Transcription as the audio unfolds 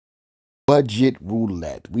Budget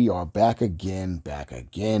roulette. We are back again,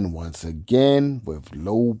 once again with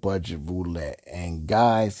low budget roulette. And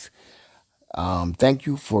guys, thank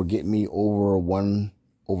you for getting me over 1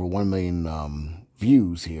 million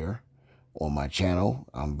views here on my channel.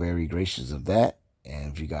 I'm very gracious of that.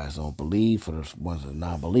 And if you guys don't believe, for the ones that are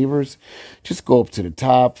non-believers, just go up to the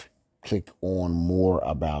top, click on more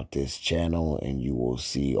about this channel, and you will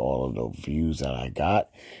see all of the views that I got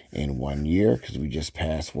in 1 year, because we just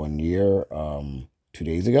passed 1 year 2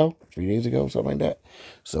 days ago, 3 days ago, something like that.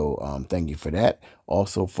 So thank you for that.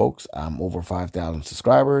 Also, folks, I'm over 5,000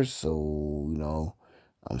 subscribers, so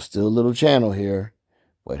I'm still a little channel here.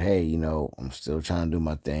 But hey, I'm still trying to do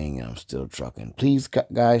my thing, and I'm still trucking. Please,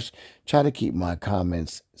 guys, try to keep my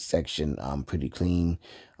comments section pretty clean,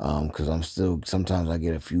 because sometimes I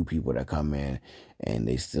get a few people that come in and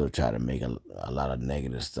they still try to make a lot of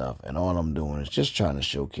negative stuff. And all I'm doing is just trying to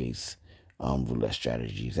showcase roulette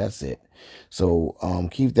strategies. That's it. So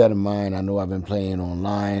keep that in mind. I know I've been playing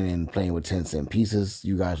online and playing with 10-cent pieces.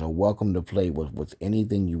 You guys are welcome to play with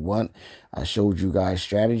anything you want. I showed you guys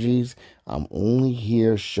strategies. I'm only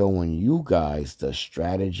here showing you guys the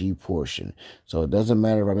strategy portion. So it doesn't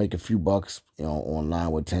matter if I make a few bucks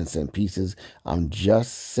online with 10-cent pieces. I'm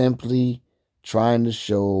just simply trying to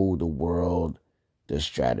show the world the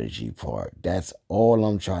strategy part. That's all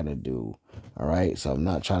I'm trying to do. All right. So I'm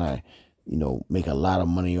not trying to make a lot of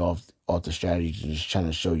money off the strategy. Just trying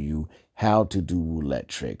to show you how to do roulette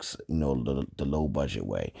tricks, the low budget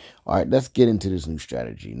way. All right, let's get into this new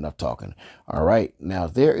strategy. Enough talking. All right, now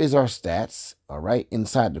there is our stats. All right,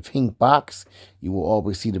 inside the pink box, you will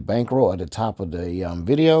always see the bankroll at the top of the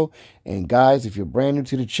video. And guys, if you're brand new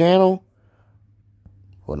to the channel,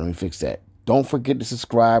 well, let me fix that. Don't forget to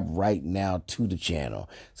subscribe right now to the channel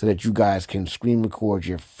so that you guys can screen record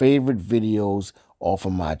your favorite videos off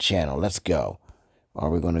of my channel. Let's go. All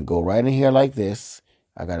right, we're going to go right in here like this.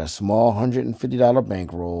 I got a small $150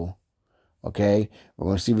 bankroll. Okay, we're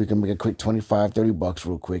going to see if we can make a quick 25, 30 bucks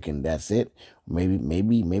real quick, and that's it.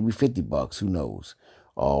 Maybe 50 bucks. Who knows?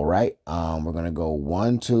 All right, we're going to go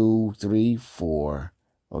 1, 2, 3, 4.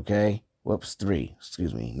 Okay, whoops, 3.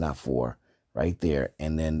 Excuse me, not 4. Right there.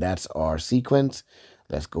 And then that's our sequence.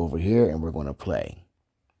 Let's go over here and we're going to play.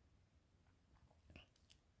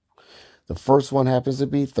 The first one happens to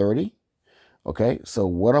be 30. Okay, so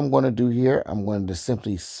what I'm going to do here, I'm going to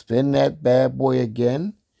simply spin that bad boy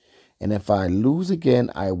again. And if I lose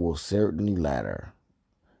again, I will certainly ladder.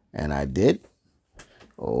 And I did.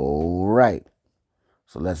 All right.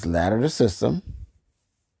 So let's ladder the system.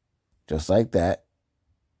 Just like that.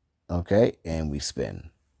 Okay, and we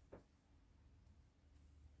spin.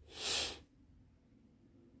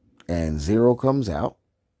 And 0 comes out.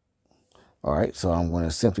 All right, so I'm going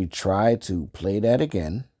to simply try to play that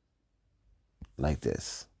again, like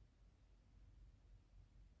this.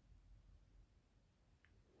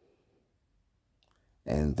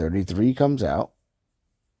 And 33 comes out.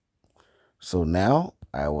 So now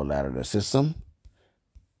I will ladder the system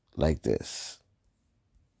like this.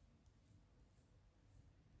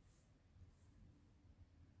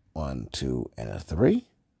 One, 2, and a 3.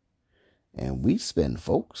 And we spin,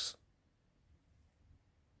 folks.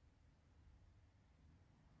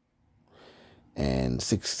 And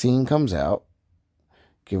 16 comes out,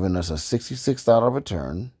 giving us a $66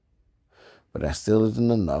 return, but that still isn't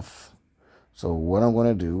enough. So what I'm going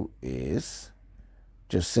to do is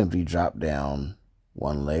just simply drop down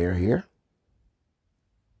 1 layer here,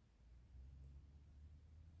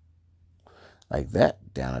 like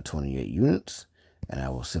that, down to 28 units, and I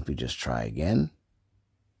will simply just try again,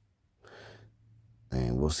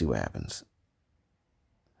 and we'll see what happens.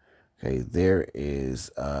 Okay, there is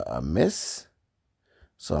a miss.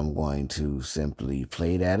 So I'm going to simply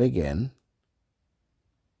play that again.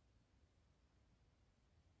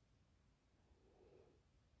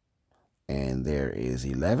 And there is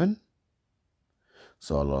 11.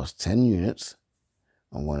 So I lost 10 units.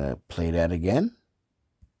 I'm going to play that again.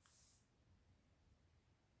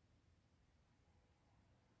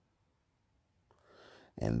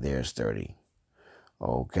 And there's 30.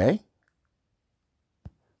 Okay.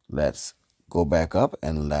 Let's go back up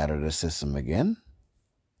and ladder the system again.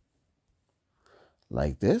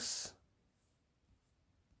 Like this.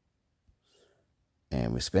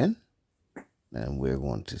 And we spin. And we're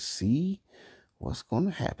going to see what's going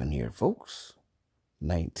to happen here, folks.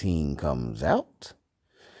 19 comes out.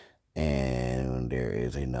 And there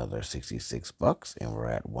is another 66 bucks. And we're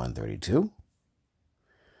at 132.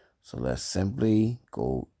 So let's simply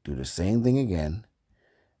go do the same thing again.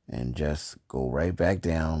 And just go right back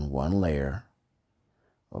down 1 layer.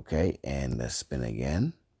 Okay. And let's spin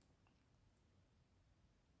again.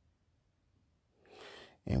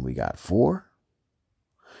 And we got 4.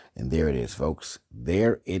 And there it is, folks.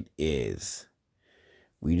 There it is.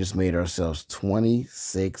 We just made ourselves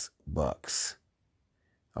 26 bucks.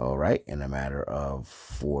 All right, in a matter of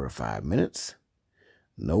 4 to 5 minutes.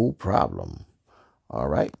 No problem. All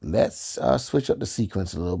right, let's switch up the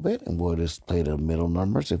sequence a little bit, and we'll just play the middle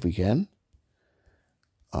numbers if we can.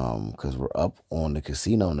 Because we're up on the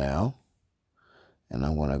casino now. And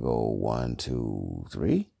I'm going to go 1, 2,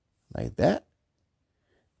 3, like that.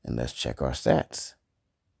 And let's check our stats.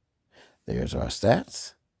 There's our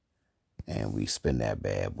stats. And we spin that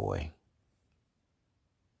bad boy.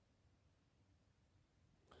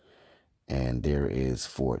 And there is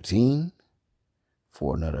 14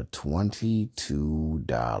 for another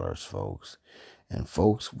 $22, folks. And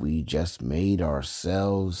folks, we just made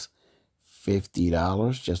ourselves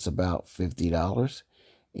 $50, just about $50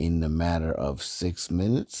 in the matter of 6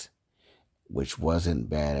 minutes, which wasn't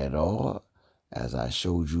bad at all, as I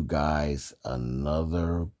showed you guys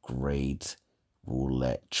another great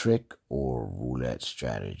roulette trick or roulette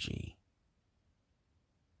strategy.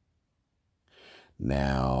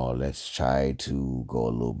 Now, let's try to go a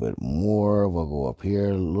little bit more. We'll go up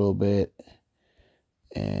here a little bit.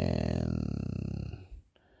 And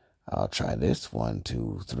I'll try this. 1,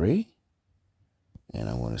 2, 3. And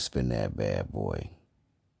I want to spin that bad boy.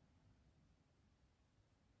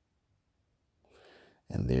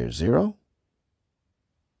 And there's 0.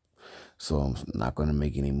 So I'm not going to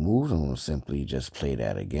make any moves. I'm going to simply just play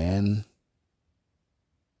that again.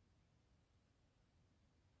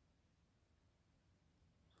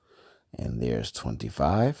 And there's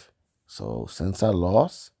 25. So since I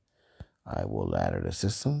lost, I will ladder the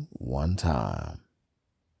system 1 time.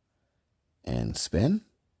 And spin.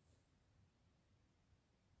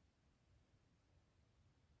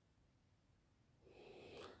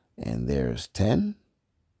 And there's 10.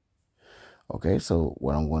 Okay, so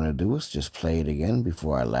what I'm going to do is just play it again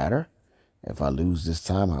before I ladder. If I lose this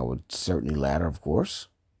time, I would certainly ladder, of course.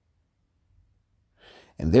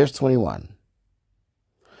 And there's 21.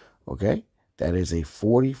 Okay, that is a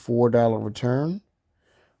 $44 return.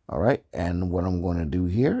 All right, and what I'm going to do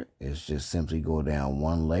here is just simply go down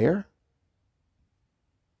 1 layer.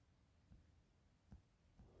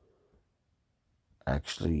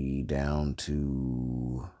 Actually down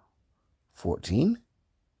to 14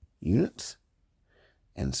 units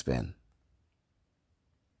and spin.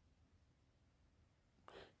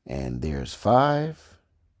 And there's 5.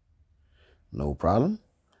 No problem.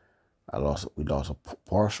 We lost a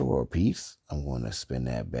partial or a piece. I'm going to spin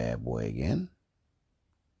that bad boy again.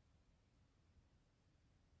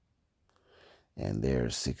 And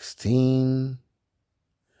there's 16.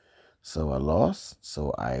 So I lost.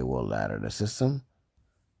 So I will ladder the system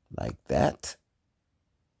like that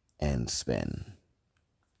and spin.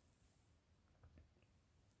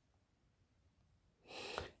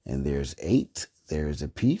 And there's 8. There's a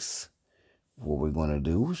piece. What we're going to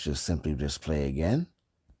do is just simply just play again.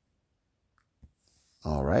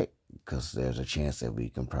 All right, because there's a chance that we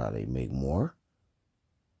can probably make more.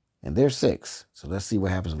 And there's 6. So let's see what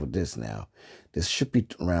happens with this now. This should be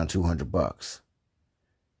around 200 bucks.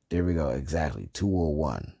 There we go, exactly,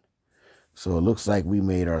 201. So it looks like we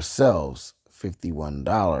made ourselves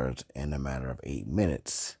 $51 in a matter of 8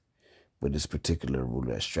 minutes with this particular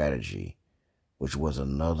roulette strategy, which was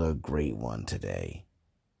another great one today.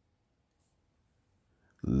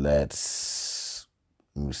 Let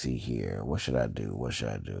me see here. What should I do?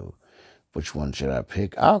 Which one should I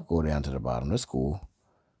pick? I'll go down to the bottom. That's cool.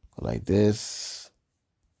 Go like this.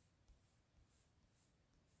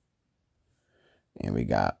 And we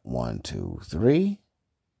got 1, 2, 3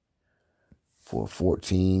 for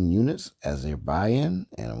 14 units as their buy-in.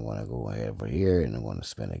 And I'm going to go ahead over here and I'm going to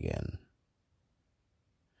spin again.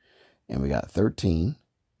 And we got 13.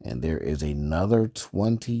 And there is another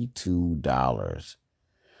 $22.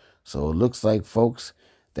 So it looks like, folks,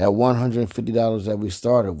 that $150 that we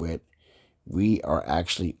started with, we are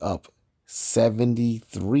actually up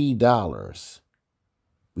 $73.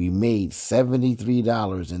 We made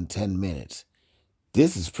 $73 in 10 minutes.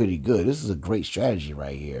 This is pretty good. This is a great strategy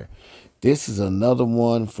right here. This is another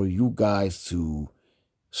one for you guys to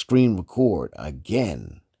screen record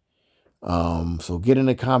again. So get in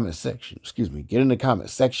the comment section. Get in the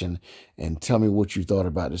comment section and tell me what you thought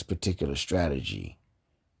about this particular strategy.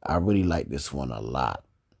 I really like this one a lot.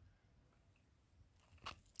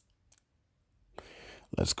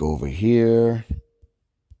 Let's go over here.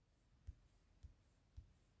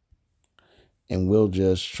 And we'll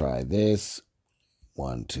just try this.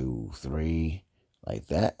 1, 2, 3, like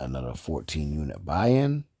that. Another 14 unit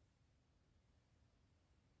buy-in.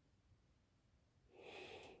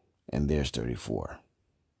 And there's 34.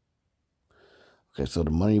 Okay, so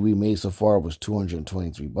the money we made so far was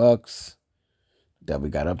 $223 that we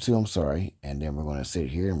got up to. I'm sorry. And then we're going to sit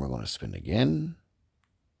here and we're going to spin again.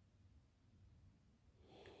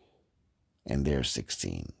 And there's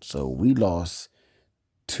 16. So we lost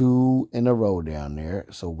 2 in a row down there.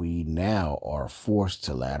 So we now are forced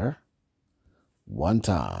to ladder 1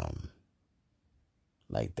 time.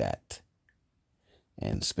 Like that.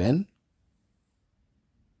 And spin.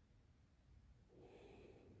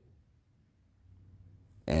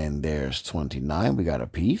 And there's 29. We got a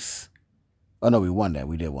piece. Oh no, we won that.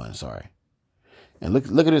 We did one. Sorry. And look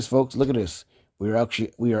at this, folks. Look at this. We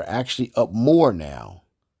are actually up more now.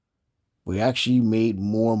 We actually made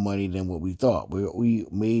more money than what we thought. We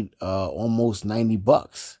made almost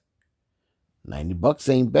 $90. $90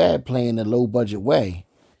 ain't bad playing the low budget way.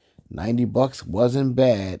 $90 wasn't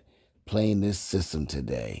bad playing this system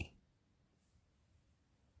today.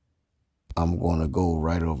 I'm going to go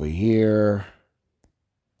right over here.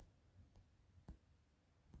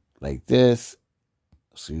 Like this.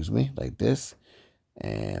 Excuse me. Like this.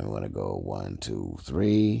 And I'm going to go 1, 2,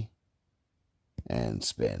 3. And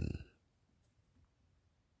spin.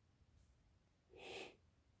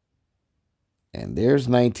 And there's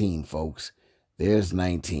 19, folks. There's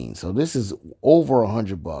 19. So this is over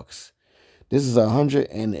 $100. This is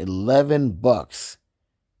 $111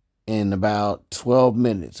 in about 12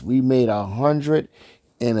 minutes. We made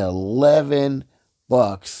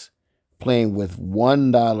 $111 playing with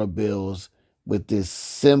 $1 bills with this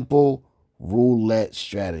simple roulette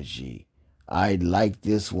strategy. I like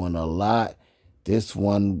this one a lot. This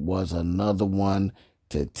one was another one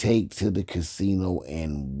to take to the casino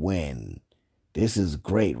and win. This is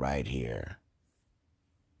great right here.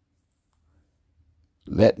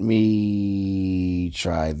 Let me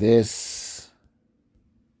try this.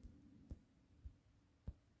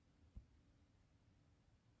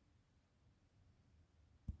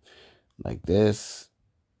 Like this.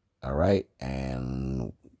 All right.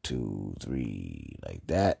 And 2, 3, like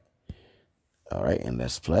that. All right. And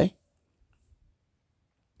let's play.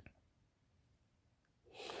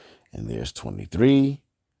 And there's 23.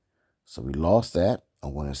 So we lost that.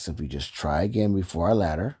 I'm going to simply just try again before I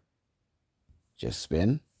ladder. Just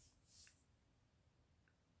spin.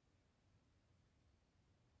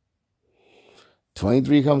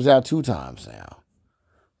 $23 comes out 2 times now.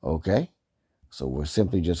 Okay. So we're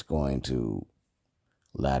simply just going to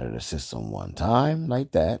ladder the system 1 time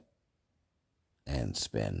like that and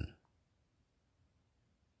spin.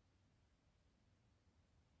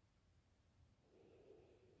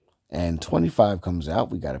 And 25 comes out.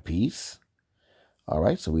 We got a piece. All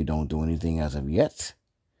right. So we don't do anything as of yet.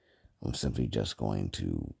 I'm simply just going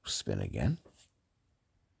to spin again.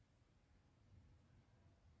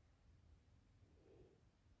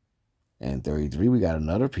 And 33, we got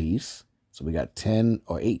another piece. So we got 10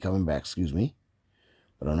 or 8 coming back, excuse me.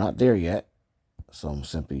 But I'm not there yet. So I'm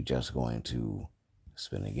simply just going to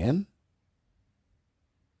spin again.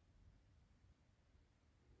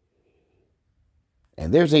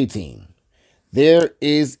 And there's 18. There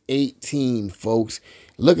is 18, folks.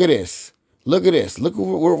 Look at this. Look at this. Look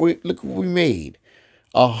what we made.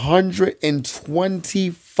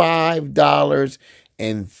 $125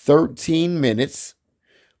 in 13 minutes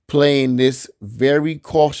playing this very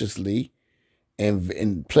cautiously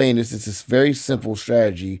and playing this. It's this very simple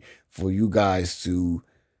strategy for you guys to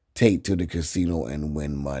take to the casino and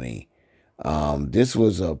win money. This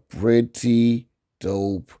was a pretty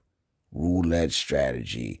dope roulette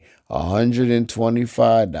strategy.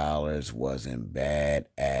 $125 wasn't bad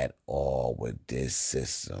at all with this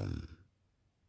system.